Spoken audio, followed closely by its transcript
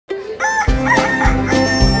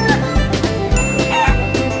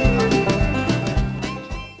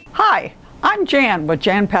Jan with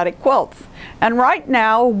Jan Patek Quilts, and right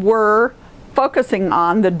now we're focusing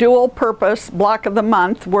on the dual purpose block of the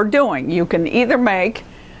month we're doing. You can either make,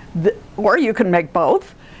 or you can make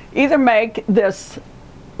both, either make this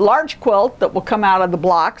large quilt that will come out of the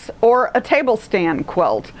blocks or a table stand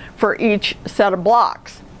quilt for each set of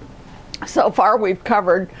blocks. So far we've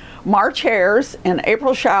covered March hares and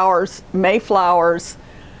April showers, May flowers.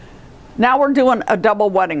 Now we're doing a double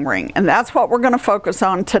wedding ring, and that's what we're going to focus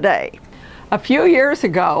on today. A few years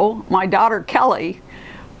ago, my daughter Kelly,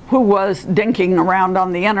 who was dinking around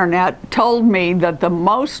on the internet, told me that the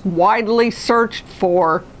most widely searched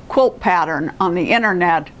for quilt pattern on the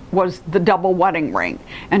internet was the double wedding ring.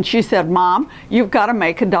 And she said, "Mom, you've got to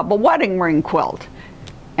make a double wedding ring quilt."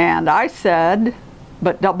 And I said,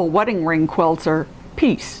 "But double wedding ring quilts are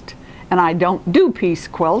pieced, and I don't do piece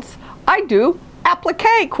quilts, I do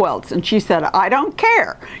applique quilts." And she said, "I don't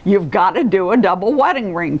care, you've got to do a double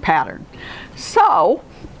wedding ring pattern." So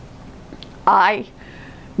I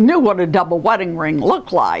knew what a double wedding ring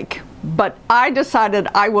looked like, but I decided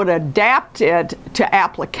I would adapt it to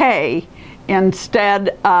applique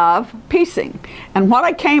instead of piecing. And what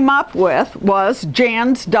I came up with was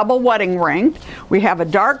Jan's double wedding ring. We have a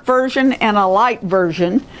dark version and a light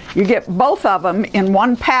version. You get both of them in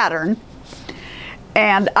one pattern.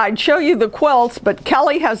 And I'd show you the quilts, but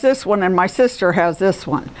Kelly has this one and my sister has this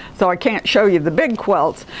one, so I can't show you the big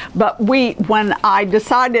quilts. But when I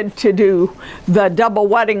decided to do the double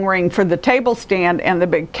wedding ring for the table stand and the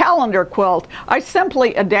big calendar quilt, I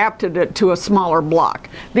simply adapted it to a smaller block.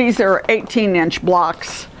 These are 18-inch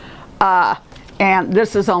blocks, and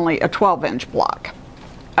this is only a 12-inch block.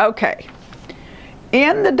 Okay,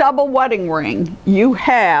 in the double wedding ring, you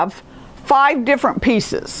have 5 different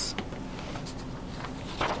pieces.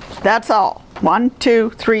 That's all. 1,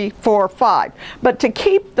 2, 3, 4, 5. But to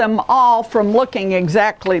keep them all from looking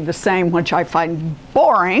exactly the same, which I find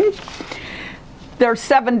boring, there's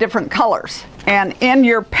 7 different colors. And in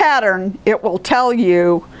your pattern, it will tell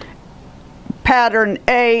you pattern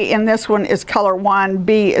A in this one is color 1,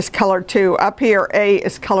 B is color 2, up here A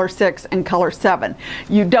is color 6 and color 7.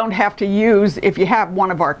 You don't have to use, if you have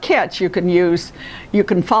one of our kits, you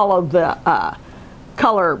can follow the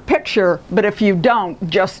color picture, but if you don't,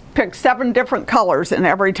 just pick 7 different colors, and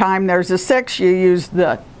every time there's a 6 you use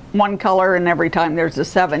the one color, and every time there's a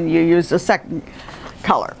 7 you use the second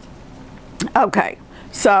color. Okay,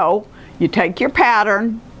 so you take your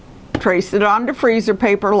pattern, trace it onto freezer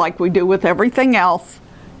paper like we do with everything else,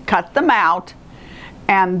 cut them out,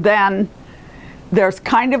 and then there's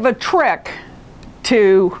kind of a trick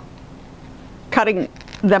to cutting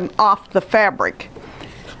them off the fabric.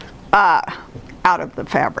 Out of the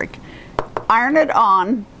fabric. Iron it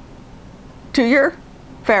on to your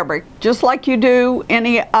fabric just like you do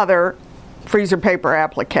any other freezer paper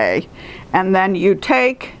applique, and then you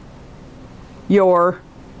take your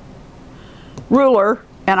ruler,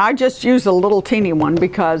 and I just use a little teeny one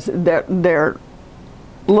because they're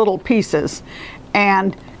little pieces,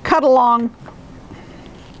 and cut along,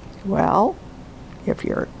 well, if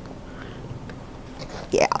you're,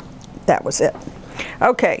 yeah, that was it.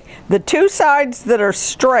 Okay, the 2 sides that are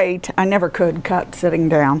straight, I never could cut sitting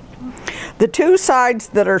down. The 2 sides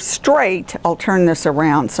that are straight, I'll turn this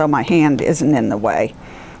around so my hand isn't in the way.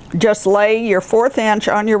 Just lay your 1/4 inch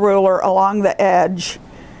on your ruler along the edge,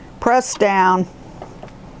 press down,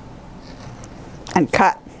 and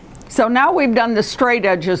cut. So now we've done the straight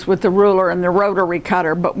edges with the ruler and the rotary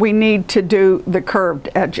cutter, but we need to do the curved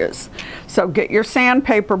edges. So get your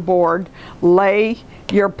sandpaper board, lay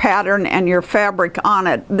your pattern and your fabric on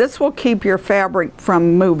it. This will keep your fabric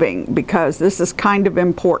from moving because this is kind of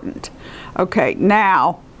important. Okay,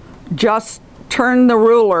 now just turn the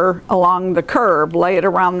ruler along the curve, lay it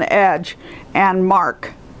around the edge, and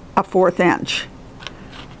mark a 1/4 inch.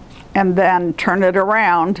 And then turn it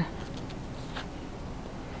around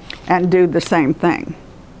and do the same thing.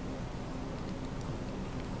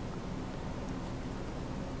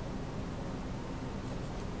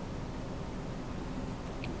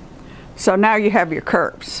 So now you have your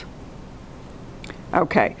curves.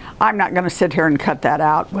 Okay, I'm not going to sit here and cut that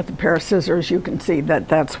out with a pair of scissors. You can see that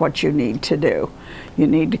that's what you need to do. You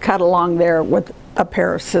need to cut along there with a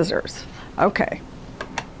pair of scissors. Okay,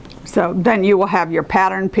 so then you will have your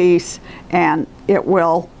pattern piece, and it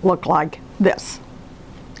will look like this.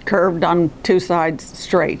 Curved on 2 sides,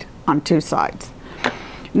 straight on 2 sides.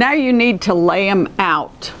 Now you need to lay them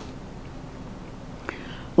out.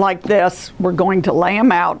 Like this, we're going to lay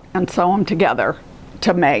them out and sew them together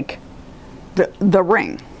to make the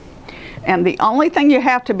ring. And the only thing you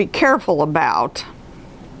have to be careful about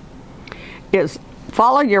is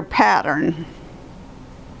follow your pattern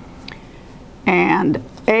And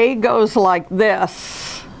A goes like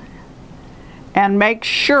this, and make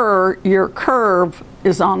sure your curve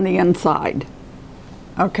is on the inside,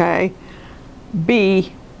 okay?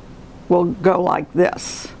 B will go like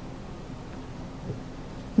this,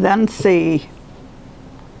 then C,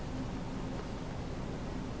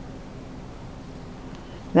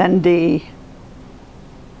 then D,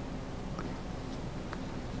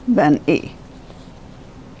 then E.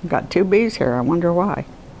 Got two B's here, I wonder why.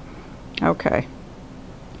 Okay.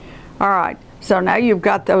 All right, so now you've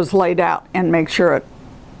got those laid out, and make sure it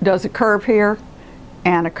does a curve here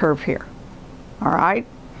and a curve here. All right?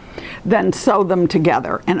 Then sew them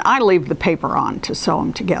together, and I leave the paper on to sew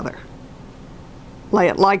them together. Lay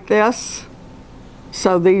it like this,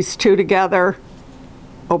 sew these two together,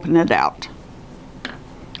 open it out.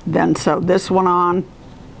 Then sew this one on,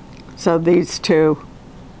 sew these two,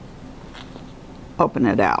 open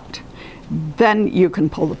it out. Then you can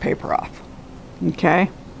pull the paper off, okay?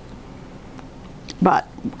 But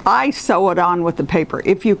I sew it on with the paper.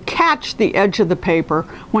 If you catch the edge of the paper,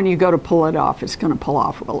 when you go to pull it off, it's going to pull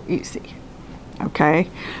off real easy, okay?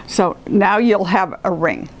 So now you'll have a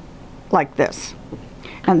ring like this,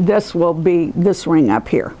 and this will be this ring up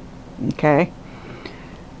here, okay?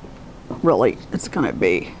 Really, it's going to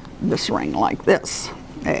be this ring like this.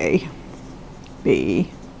 A,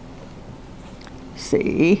 B,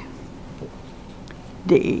 C,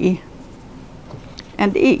 D,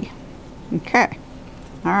 and E. Okay.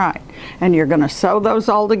 All right. And you're going to sew those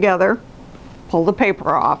all together, pull the paper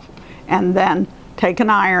off, and then take an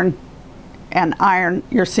iron and iron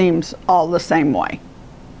your seams all the same way.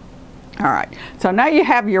 All right. So now you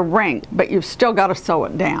have your ring, but you've still got to sew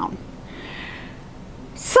it down.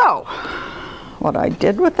 So, what I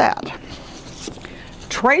did with that,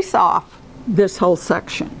 trace off this whole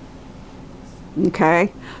section.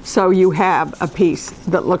 Okay, so you have a piece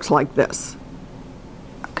that looks like this.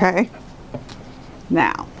 Okay,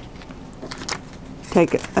 now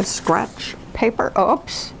take a scratch paper.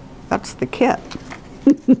 Oops, that's the kit.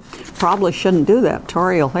 Probably shouldn't do that.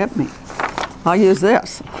 Tori will hit me. I'll use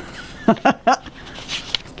this.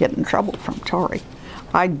 Get in trouble from Tori.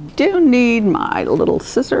 I do need my little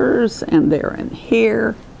scissors, and they're in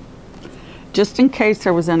here. Just in case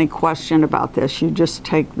there was any question about this, you just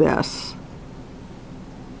take this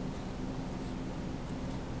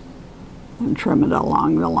and trim it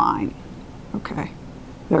along the line. Okay,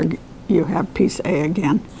 there you have piece A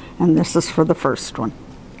again, and this is for the first one.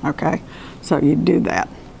 Okay, so you do that.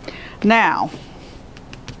 Now,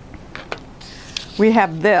 we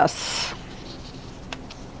have this,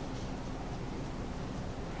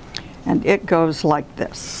 and it goes like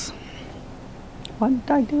this. What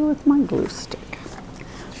did I do with my glue stick?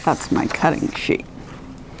 That's my cutting sheet.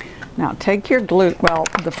 Now take your glue, well,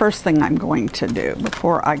 the first thing I'm going to do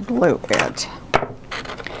before I glue it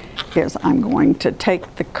is I'm going to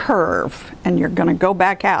take the curve, and you're going to go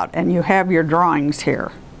back out, and you have your drawings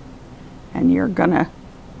here, and you're going to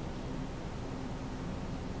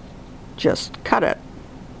just cut it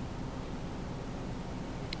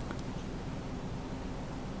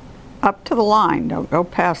up to the line. Don't go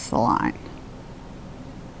past the line.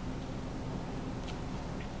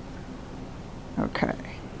 Okay.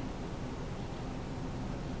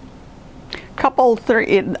 Couple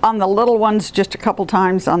three, on the little ones just a couple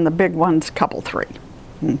times, on the big ones couple three.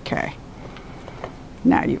 Okay.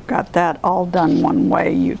 Now you've got that all done one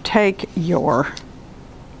way. You take your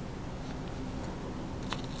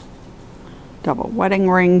double wedding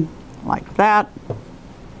ring like that.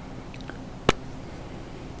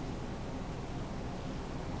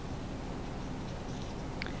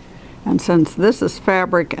 And since this is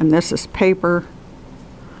fabric and this is paper,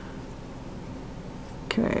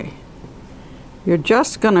 okay, you're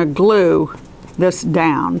just going to glue this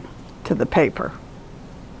down to the paper.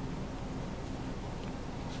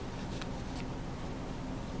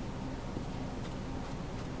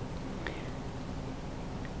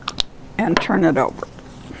 And turn it over.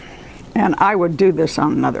 And I would do this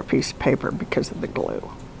on another piece of paper because of the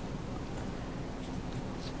glue.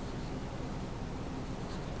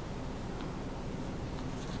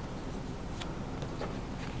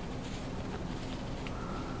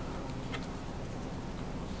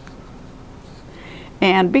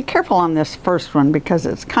 And be careful on this first one because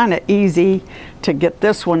it's kind of easy to get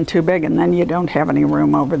this one too big, and then you don't have any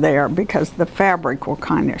room over there because the fabric will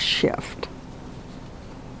kind of shift.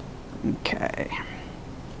 Okay.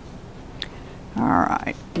 All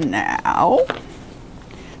right, now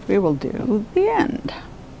we will do the end.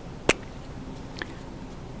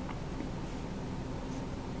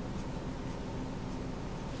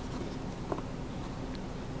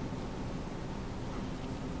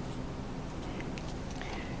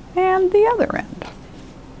 and the other end.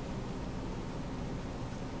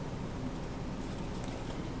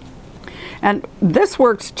 And this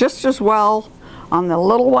works just as well on the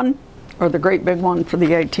little one or the great big one for the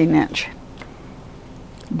 18-inch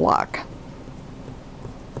block.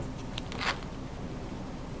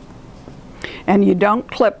 And you don't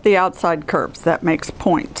clip the outside curves. That makes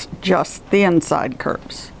points, just the inside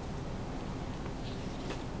curves.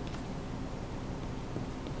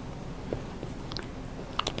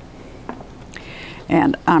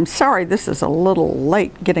 And I'm sorry this is a little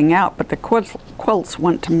late getting out, but the quilts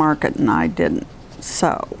went to market and I didn't.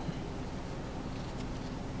 So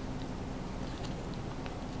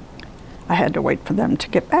I had to wait for them to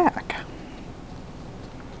get back.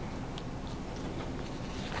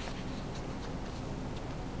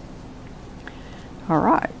 All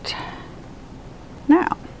right.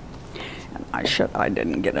 Now, and I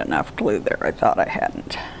didn't get enough glue there. I thought I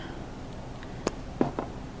hadn't.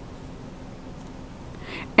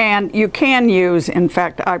 And you can use, in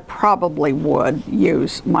fact, I probably would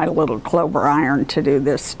use my little clover iron to do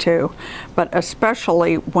this too, but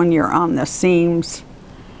especially when you're on the seams,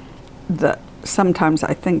 sometimes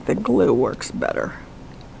I think the glue works better.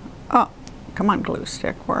 Oh, come on, glue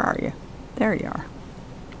stick, where are you? There you are.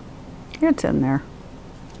 It's in there.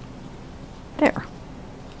 There.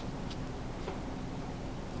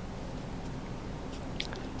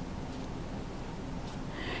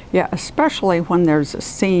 Yeah, especially when there's a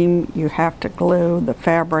seam, you have to glue the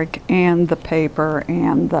fabric and the paper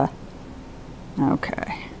and the,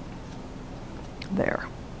 okay, there.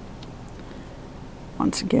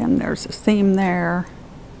 Once again, there's a seam there,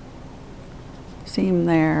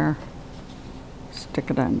 stick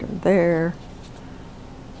it under there,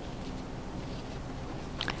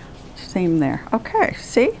 seam there. Okay,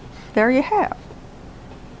 see, there you have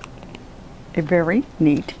a very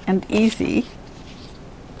neat and easy.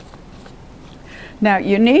 Now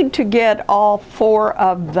you need to get all 4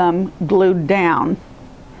 of them glued down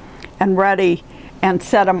and ready and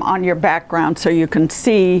set them on your background so you can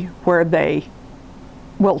see where they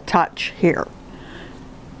will touch here.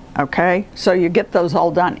 Okay, so you get those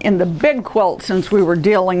all done. In the big quilt, since we were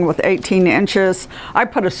dealing with 18 inches, I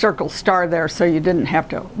put a circle star there so you didn't have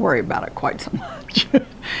to worry about it quite so much.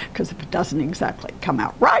 Because if it doesn't exactly come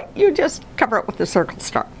out right, you just cover it with the circle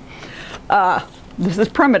star. This is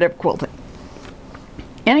primitive quilting.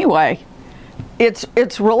 Anyway,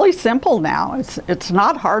 it's really simple now. It's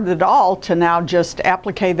not hard at all to now just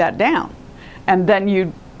applique that down. And then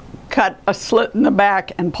you cut a slit in the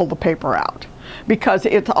back and pull the paper out. Because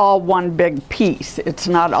it's all one big piece. It's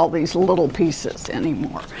not all these little pieces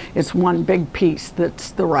anymore. It's one big piece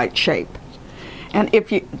that's the right shape. And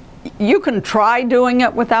if you can try doing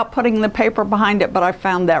it without putting the paper behind it, but I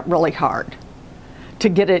found that really hard to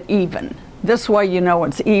get it even. This way you know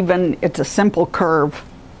it's even, it's a simple curve.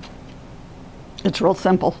 It's real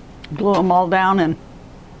simple. Glue them all down and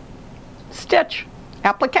stitch,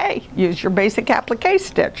 applique. Use your basic applique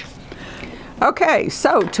stitch. Okay,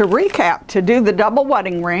 so to recap, to do the double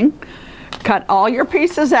wedding ring, cut all your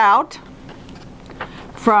pieces out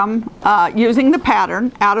from using the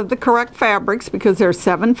pattern out of the correct fabrics, because there's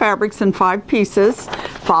 7 fabrics and 5 pieces.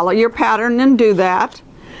 Follow your pattern and do that.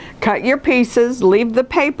 Cut your pieces, leave the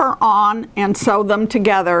paper on, and sew them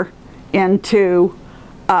together into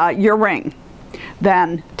your ring.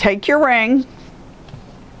 Then take your ring,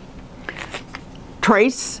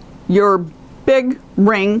 trace your big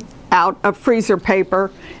ring out of freezer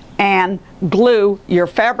paper, and glue your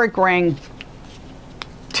fabric ring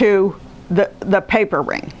to the paper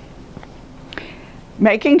ring.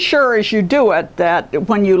 Making sure as you do it that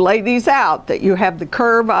when you lay these out that you have the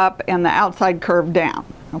curve up and the outside curve down.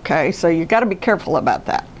 Okay, so you got to be careful about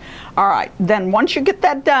that. All right, then once you get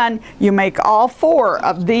that done, you make all 4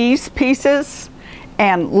 of these pieces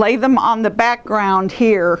and lay them on the background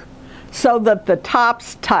here so that the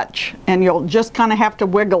tops touch, and you'll just kind of have to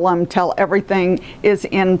wiggle them till everything is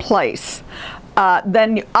in place.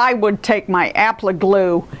 Then I would take my Applique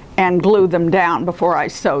glue and glue them down before I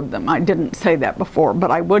sewed them. I didn't say that before,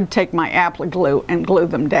 but I would take my Applique glue and glue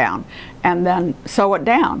them down and then sew it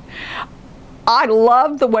down. I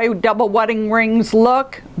love the way double wedding rings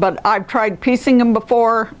look, but I've tried piecing them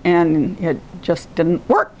before and it just didn't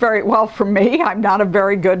work very well for me. I'm not a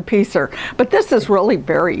very good piecer, but this is really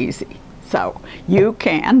very easy. So you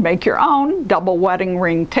can make your own double wedding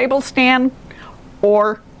ring table stand,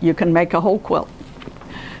 or you can make a whole quilt.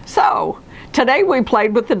 So today we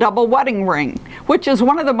played with the double wedding ring, which is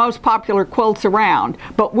one of the most popular quilts around,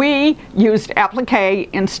 but we used applique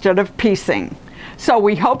instead of piecing. So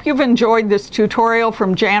we hope you've enjoyed this tutorial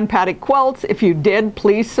from Jan Patek Quilts. If you did,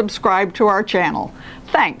 please subscribe to our channel.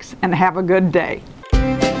 Thanks, and have a good day.